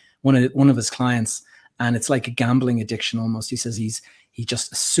guy, one of his clients, and it's like a gambling addiction almost. He says he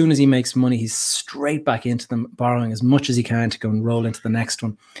just, as soon as he makes money, he's straight back into them, borrowing as much as he can to go and roll into the next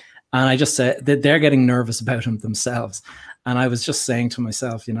one. And I just said that they're getting nervous about him themselves. And I was just saying to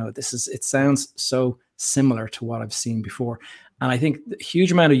myself, it sounds so similar to what I've seen before. And I think a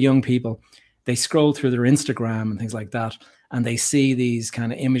huge amount of young people, they scroll through their Instagram and things like that, and they see these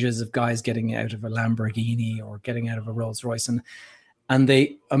kind of images of guys getting out of a Lamborghini or getting out of a Rolls Royce, and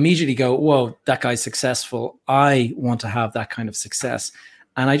they immediately go, whoa, that guy's successful. I want to have that kind of success.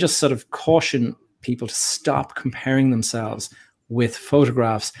 And I just sort of caution people to stop comparing themselves with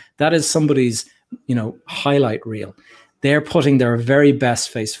photographs. That is somebody's, highlight reel. They're putting their very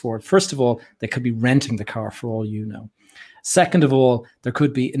best face forward. First of all, they could be renting the car for all you know. Second of all, there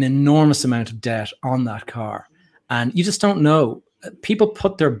could be an enormous amount of debt on that car. And you just don't know. People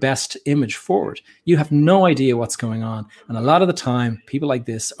put their best image forward. You have no idea what's going on. And a lot of the time, people like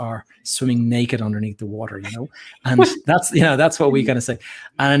this are swimming naked underneath the water, And that's what we kind of say.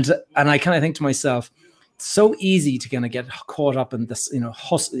 And I kind of think to myself, so easy to kind of get caught up in this,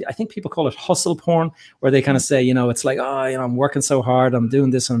 hustle. I think people call it hustle porn, where they kind of say, it's like, I'm working so hard, I'm doing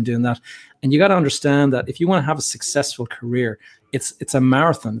this, I'm doing that. And you got to understand that if you want to have a successful career, it's a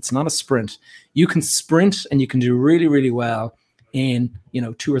marathon. It's not a sprint. You can sprint and you can do really, really well in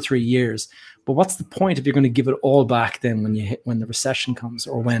 2 or 3 years. But what's the point if you're going to give it all back then when the recession comes,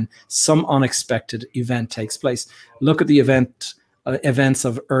 or when some unexpected event takes place? Look at the events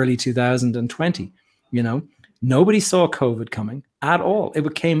of early 2020. Nobody saw COVID coming at all.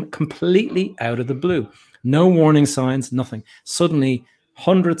 It came completely out of the blue. No warning signs, nothing. Suddenly,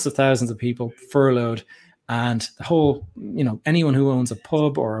 hundreds of thousands of people furloughed, and the whole, anyone who owns a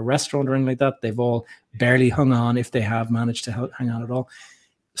pub or a restaurant or anything like that, they've all barely hung on, if they have managed to hang on at all.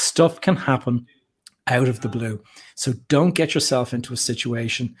 Stuff can happen out of the blue. So don't get yourself into a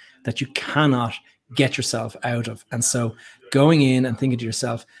situation that you cannot get yourself out of. And so going in and thinking to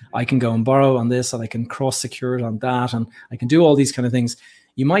yourself, I can go and borrow on this, and I can cross-secure it on that, and I can do all these kind of things.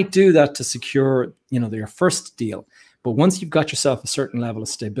 You might do that to secure, your first deal. But once you've got yourself a certain level of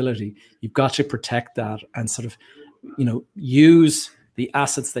stability, you've got to protect that and sort of, use the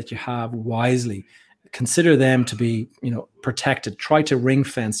assets that you have wisely. Consider them to be, protected. Try to ring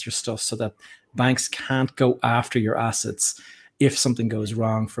fence your stuff so that banks can't go after your assets if something goes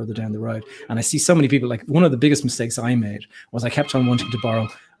wrong further down the road. And I see so many people, like, one of the biggest mistakes I made was I kept on wanting to borrow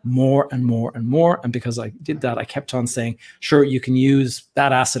more and more and more. And because I did that, I kept on saying, sure, you can use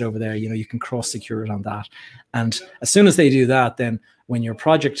that asset over there, you can cross secure it on that. And as soon as they do that, then when your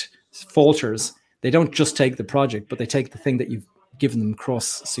project falters, they don't just take the project, but they take the thing that you've given them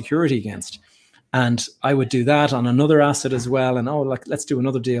cross security against. And I would do that on another asset as well. And let's do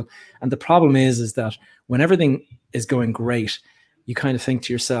another deal. And the problem is that when everything is going great, you kind of think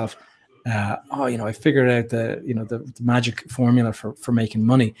to yourself, I figured out the magic formula for making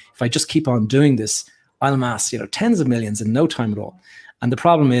money. If I just keep on doing this, I'll amass, tens of millions in no time at all. And the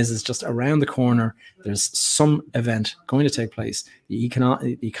problem is just around the corner, there's some event going to take place. The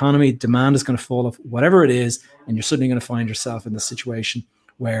economy, demand is going to fall off, whatever it is, and you're suddenly going to find yourself in the situation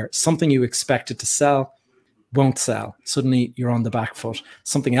where something you expected to sell won't sell. Suddenly you're on the back foot.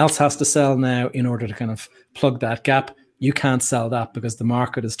 Something else has to sell now in order to kind of plug that gap. You can't sell that because the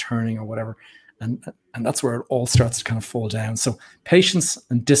market is turning or whatever. And that's where it all starts to kind of fall down. So patience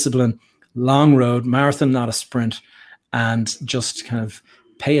and discipline, long road, marathon, not a sprint, and just kind of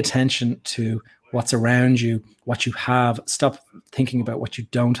pay attention to what's around you, what you have. Stop thinking about what you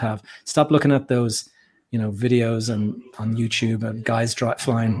don't have. Stop looking at those, videos and on YouTube and guys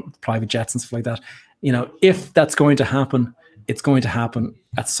flying private jets and stuff like that. If that's going to happen, it's going to happen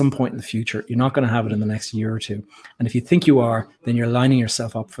at some point in the future. You're not going to have it in the next year or two. And if you think you are, then you're lining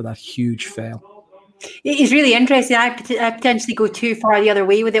yourself up for that huge fail. It's really interesting. I potentially go too far the other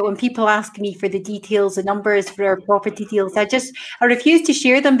way with it. When people ask me for the details, the numbers for our property deals, I refuse to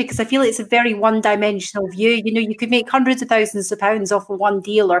share them because I feel it's a very one-dimensional view. You could make hundreds of thousands of pounds off of one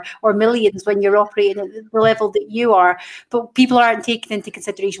deal or millions when you're operating at the level that you are. But people aren't taking into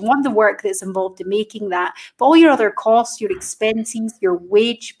consideration, one, the work that's involved in making that, but all your other costs, your expenses, your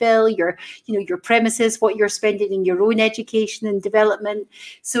wage bill, your premises, what you're spending in your own education and development.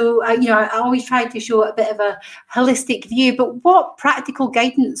 So, I always try to show a bit of a holistic view, but what practical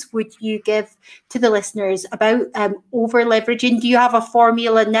guidance would you give to the listeners about over leveraging? Do you have a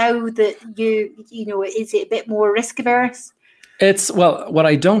formula now that is it a bit more risk averse? What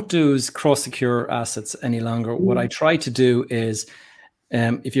I don't do is cross secure assets any longer. What I try to do is,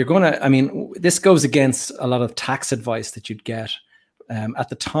 if you're going to, this goes against a lot of tax advice that you'd get. At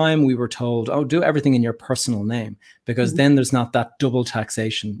the time, we were told, do everything in your personal name, because then there's not that double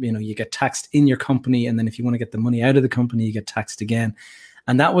taxation. You get taxed in your company, and then if you want to get the money out of the company, you get taxed again.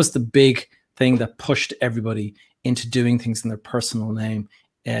 And that was the big thing that pushed everybody into doing things in their personal name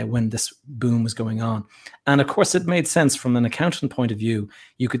when this boom was going on. And of course, it made sense from an accountant point of view.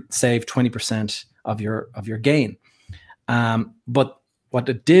 You could save 20% of your gain. But what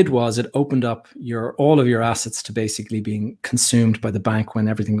it did was it opened up all of your assets to basically being consumed by the bank when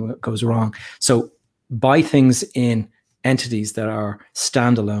everything goes wrong. So buy things in entities that are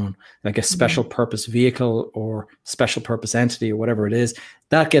standalone, like a special purpose vehicle or special purpose entity or whatever it is,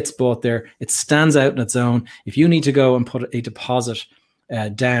 that gets bought there. It stands out in its own. If you need to go and put a deposit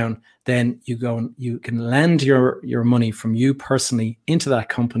down, then you go and you can lend your money from you personally into that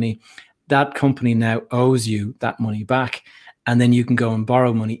company. That company now owes you that money back. And then you can go and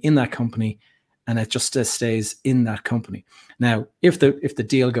borrow money in that company, and it just stays in that company. Now, if the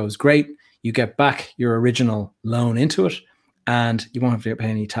deal goes great, you get back your original loan into it, and you won't have to pay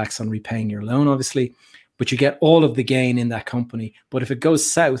any tax on repaying your loan, obviously, but you get all of the gain in that company. But if it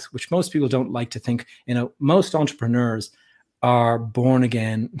goes south, which most people don't like to think, most entrepreneurs are born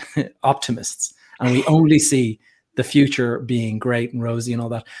again optimists, and we only see the future being great and rosy and all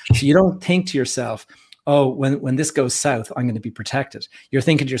that. So you don't think to yourself, oh, when this goes south, I'm going to be protected. You're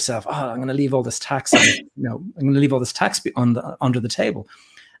thinking to yourself, oh, I'm going to leave all this tax, I'm going to leave all this tax under the table.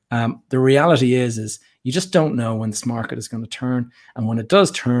 The reality is you just don't know when this market is going to turn. And when it does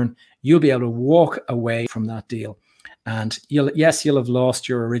turn, you'll be able to walk away from that deal. And you'll have lost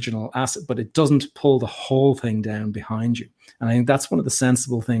your original asset, but it doesn't pull the whole thing down behind you. And I think that's one of the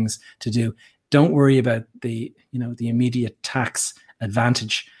sensible things to do. Don't worry about the immediate tax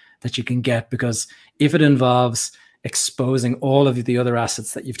advantage that you can get, because if it involves exposing all of the other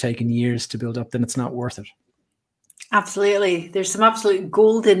assets that you've taken years to build up, then it's not worth it. Absolutely. There's some absolute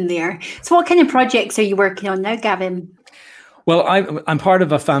gold in there. So what kind of projects are you working on now, Gavin? Well, I'm part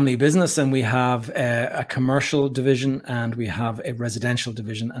of a family business, and we have a commercial division and we have a residential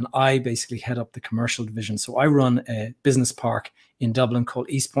division, and I basically head up the commercial division. So I run a business park in Dublin called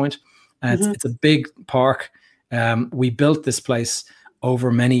East Point. It's a big park. We built this place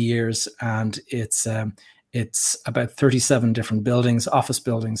over many years, and it's about 37 different buildings, office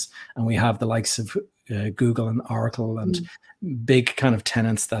buildings, and we have the likes of Google and Oracle and big kind of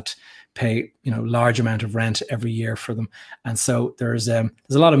tenants that pay large amount of rent every year for them. And so there's a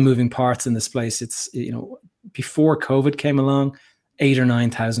lot of moving parts in this place. It's before COVID came along, 8,000 or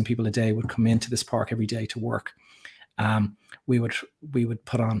 9,000 people a day would come into this park every day to work. We would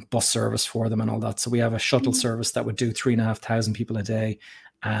put on bus service for them and all that. So we have a shuttle service that would do 3,500 people a day,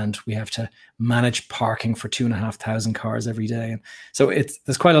 and we have to manage parking for 2,500 cars every day. And so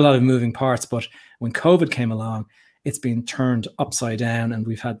there's quite a lot of moving parts. But when COVID came along, it's been turned upside down, and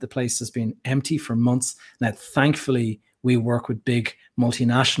we've had the place has been empty for months. Now, thankfully, we work with big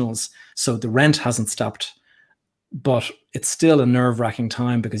multinationals, so the rent hasn't stopped. But it's still a nerve-wracking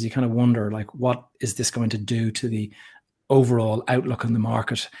time, because you kind of wonder, like, what is this going to do to the overall outlook on the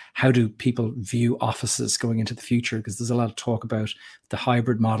market? How do people view offices going into the future? Because there's a lot of talk about the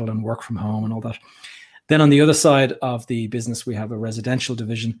hybrid model and work from home and all that. Then on the other side of the business, we have a residential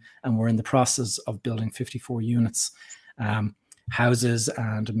division, and we're in the process of building 54 units, houses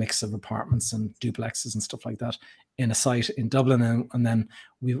and a mix of apartments and duplexes and stuff like that in a site in Dublin. And then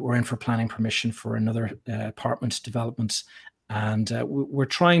we're in for planning permission for another apartment development. And we're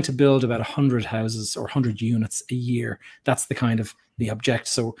trying to build about 100 houses or 100 units a year. That's the kind of the object.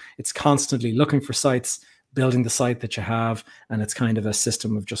 So it's constantly looking for sites, building the site that you have, and it's kind of a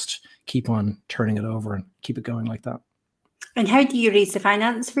system of just keep on turning it over and keep it going like that. And how do you raise the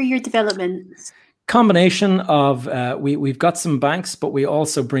finance for your developments? Combination of we've got some banks, but we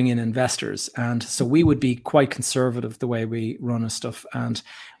also bring in investors, and so we would be quite conservative the way we run our stuff, and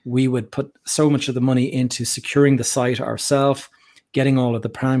we would put so much of the money into securing the site ourselves, getting all of the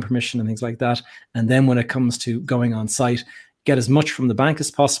planning permission and things like that, and then when it comes to going on site, get as much from the bank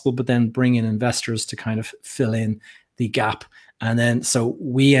as possible, but then bring in investors to kind of fill in the gap. And then so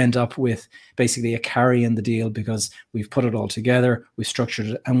we end up with basically a carry in the deal, because we've put it all together, we've structured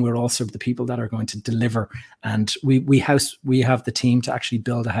it, and we're also the people that are going to deliver. And we have the team to actually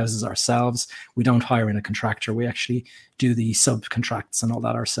build the houses ourselves. We don't hire in a contractor. We actually do the subcontracts and all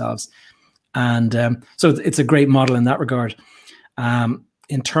that ourselves. And so it's a great model in that regard.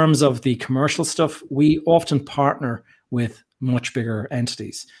 In terms of the commercial stuff, we often partner with much bigger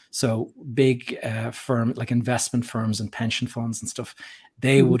entities. So big firm like investment firms and pension funds and stuff,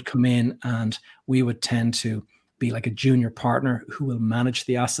 they would come in, and we would tend to be like a junior partner who will manage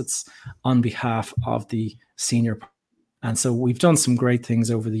the assets on behalf of the senior. And so we've done some great things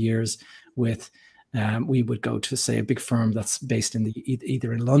over the years with, we would go to, say, a big firm that's based in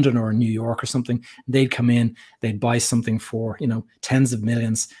either in London or in New York or something. They'd come in, they'd buy something for, tens of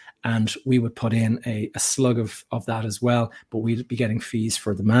millions, and we would put in a slug of that as well, but we'd be getting fees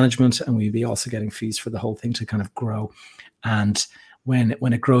for the management, and we'd be also getting fees for the whole thing to kind of grow. And when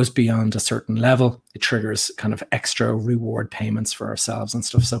it grows beyond a certain level, it triggers kind of extra reward payments for ourselves and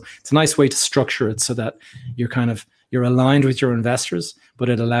stuff. So it's a nice way to structure it so that you're aligned with your investors, but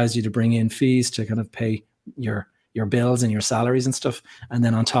it allows you to bring in fees to kind of pay your bills and your salaries and stuff. And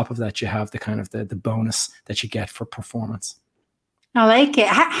then on top of that, you have the kind of the bonus that you get for performance. I like it.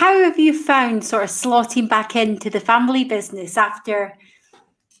 How have you found sort of slotting back into the family business after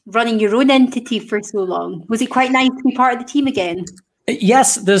running your own entity for so long? Was it quite nice to be part of the team again?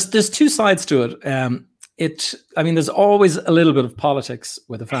 Yes, there's two sides to it. There's always a little bit of politics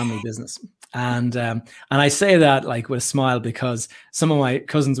with a family business. And I say that like with a smile, because some of my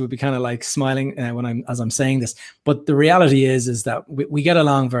cousins would be kind of like smiling as I'm saying this. But the reality is that we get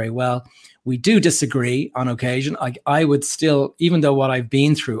along very well. We do disagree on occasion. I would still, even though what I've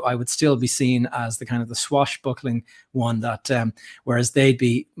been through, I would still be seen as the kind of the swashbuckling one that, whereas they'd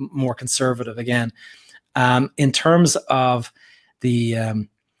be more conservative again. In terms of the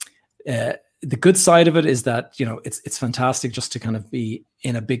the good side of it is that, you know, it's fantastic just to kind of be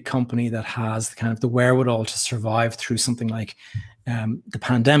in a big company that has kind of the wherewithal to survive through something like the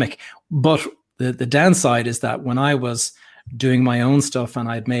pandemic. But the downside is that when I was doing my own stuff and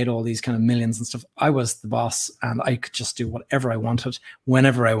I'd made all these kind of millions and stuff, I was the boss and I could just do whatever I wanted,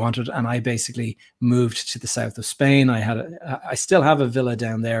 whenever I wanted. And I basically moved to the south of Spain. I still have a villa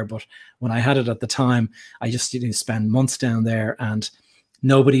down there, but when I had it at the time, I just didn't spend months down there and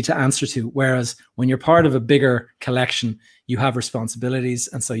nobody to answer to. Whereas when you're part of a bigger collection, you have responsibilities.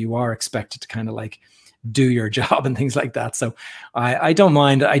 And so you are expected to kind of like do your job and things like that. So I don't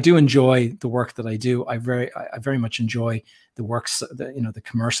mind. I do enjoy the work that I do. I very much enjoy the works, the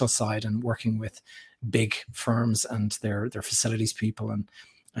commercial side and working with big firms and their facilities people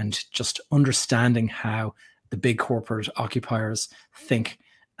and just understanding how the big corporate occupiers think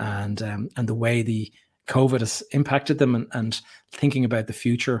and the way the COVID has impacted them and thinking about the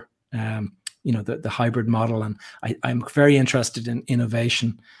future, the hybrid model. And I'm very interested in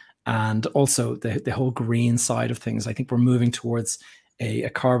innovation and also the whole green side of things. I think we're moving towards a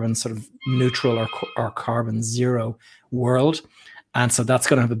carbon sort of neutral or carbon zero world. And so that's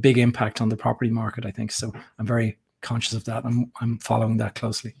going to have a big impact on the property market, I think. So I'm very conscious of that. I'm following that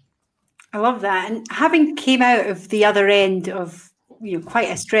closely. I love that. And having came out of the other end of, quite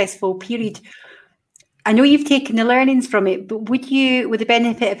a stressful period, I know you've taken the learnings from it, but with the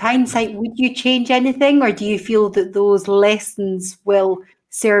benefit of hindsight, would you change anything, or do you feel that those lessons will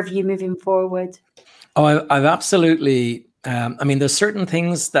serve you moving forward? Oh, I've absolutely. There's certain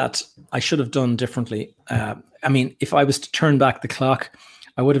things that I should have done differently. If I was to turn back the clock,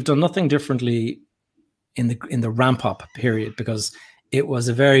 I would have done nothing differently in the ramp up period, because it was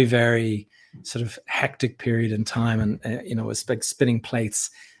a very, very sort of hectic period in time, and it's like spinning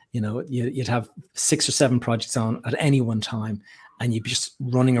plates. You'd have 6 or 7 projects on at any one time, and you'd be just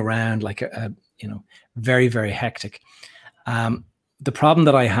running around like very, very hectic. The problem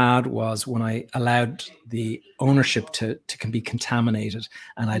that I had was when I allowed the ownership to be contaminated,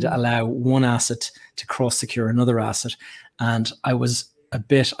 and I'd allow one asset to cross-secure another asset. And I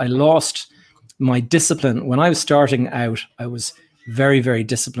lost my discipline. When I was starting out, I was very, very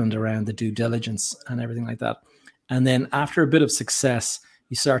disciplined around the due diligence and everything like that. And then after a bit of success,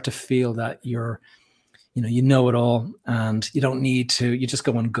 you start to feel that you know it all, and you don't need to, you just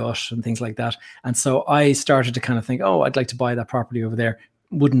go on gut and things like that. And so I started to kind of think, oh, I'd like to buy that property over there.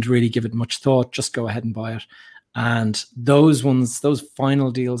 Wouldn't really give it much thought, just go ahead and buy it. And those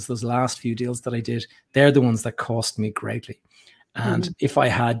final deals, those last few deals that I did, they're the ones that cost me greatly. And if I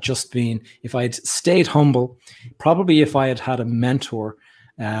had stayed humble, probably if I had had a mentor,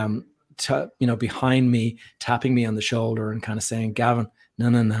 behind me, tapping me on the shoulder and kind of saying, Gavin,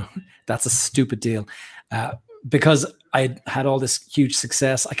 no, that's a stupid deal. Because I had all this huge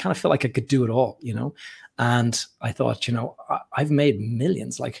success, I kind of felt like I could do it all, and I thought, I've made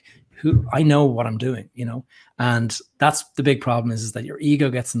millions, I know what I'm doing, and that's the big problem is that your ego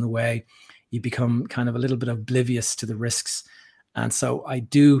gets in the way. You become kind of a little bit oblivious to the risks. And so I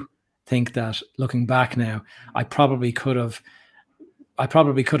do think that looking back now, I probably could have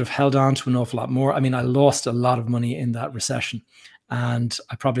held on to an awful lot more. I mean, I lost a lot of money in that recession, and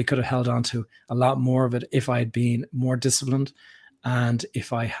I probably could have held on to a lot more of it if I had been more disciplined, and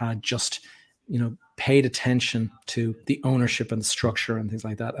if I had just, paid attention to the ownership and the structure and things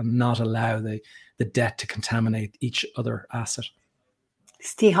like that, and not allow the debt to contaminate each other asset.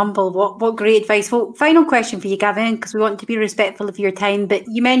 Stay humble. What great advice. Well, final question for you, Gavin, because we want to be respectful of your time. But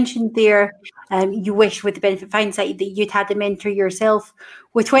you mentioned there, you wish with the benefit of hindsight that you'd had a mentor yourself.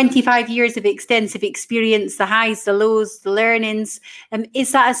 With 25 years of extensive experience, the highs, the lows, the learnings,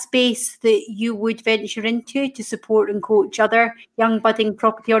 is that a space that you would venture into to support and coach other young budding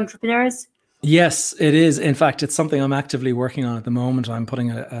property entrepreneurs? Yes, it is. In fact, it's something I'm actively working on at the moment. I'm putting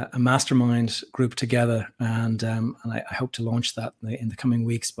a mastermind group together, and I hope to launch that in the coming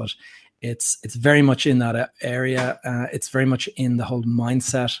weeks. But it's very much in that area. It's very much in the whole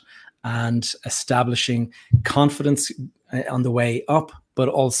mindset and establishing confidence on the way up, but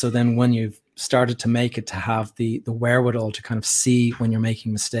also then when you've started to make it, to have the wherewithal to kind of see when you're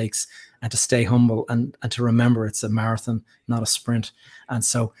making mistakes and to stay humble and to remember it's a marathon, not a sprint. And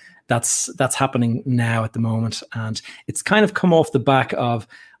so that's happening now at the moment, and it's kind of come off the back of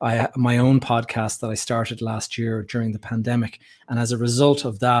my own podcast that I started last year during the pandemic. And as a result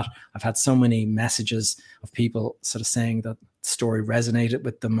of that, I've had so many messages of people sort of saying that the story resonated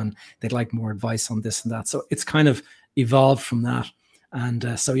with them and they'd like more advice on this and that. So it's kind of evolved from that. And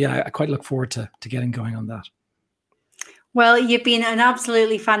I quite look forward to getting going on that. Well, you've been an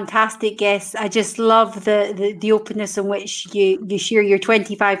absolutely fantastic guest. I just love the openness in which you share your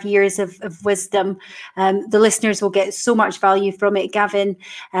 25 years of wisdom. The listeners will get so much value from it, Gavin.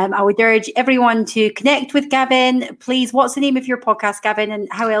 I would urge everyone to connect with Gavin. Please, what's the name of your podcast, Gavin, and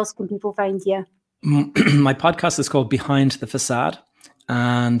how else can people find you? My podcast is called Behind the Facade.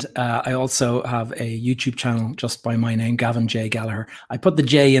 And I also have a YouTube channel just by my name, Gavin J. Gallagher. I put the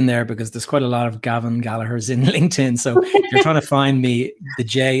J in there because there's quite a lot of Gavin Gallaghers in LinkedIn. So if you're trying to find me, the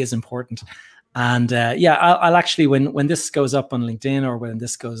J is important. And I'll actually, when this goes up on LinkedIn or when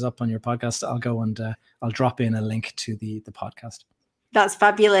this goes up on your podcast, I'll go and I'll drop in a link to the podcast. That's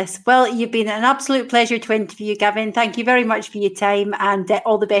fabulous. Well, you've been an absolute pleasure to interview, Gavin. Thank you very much for your time, and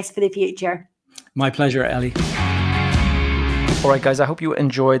all the best for the future. My pleasure, Ellie. All right, guys, I hope you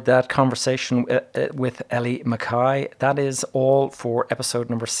enjoyed that conversation with Ellie Mackay. That is all for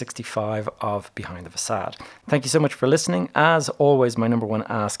episode number 65 of Behind the Facade. Thank you so much for listening. As always, my number one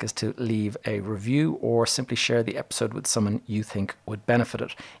ask is to leave a review or simply share the episode with someone you think would benefit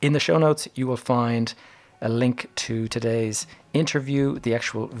it. In the show notes, you will find a link to today's interview, the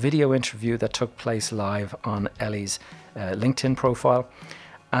actual video interview that took place live on Ellie's LinkedIn profile.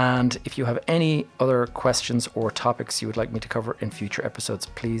 And if you have any other questions or topics you would like me to cover in future episodes,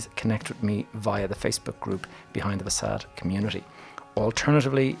 please connect with me via the Facebook group Behind the Facade Community.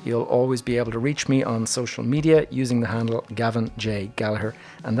 Alternatively, you'll always be able to reach me on social media using the handle Gavin J. Gallagher,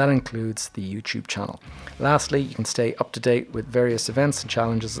 and that includes the YouTube channel. Lastly, you can stay up to date with various events and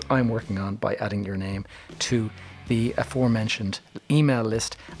challenges I'm working on by adding your name to the aforementioned email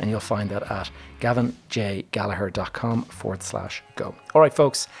list, and you'll find that at gavinjgallagher.com/go. All right,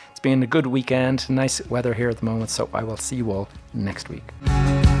 folks, it's been a good weekend. Nice weather here at the moment, so I will see you all next week.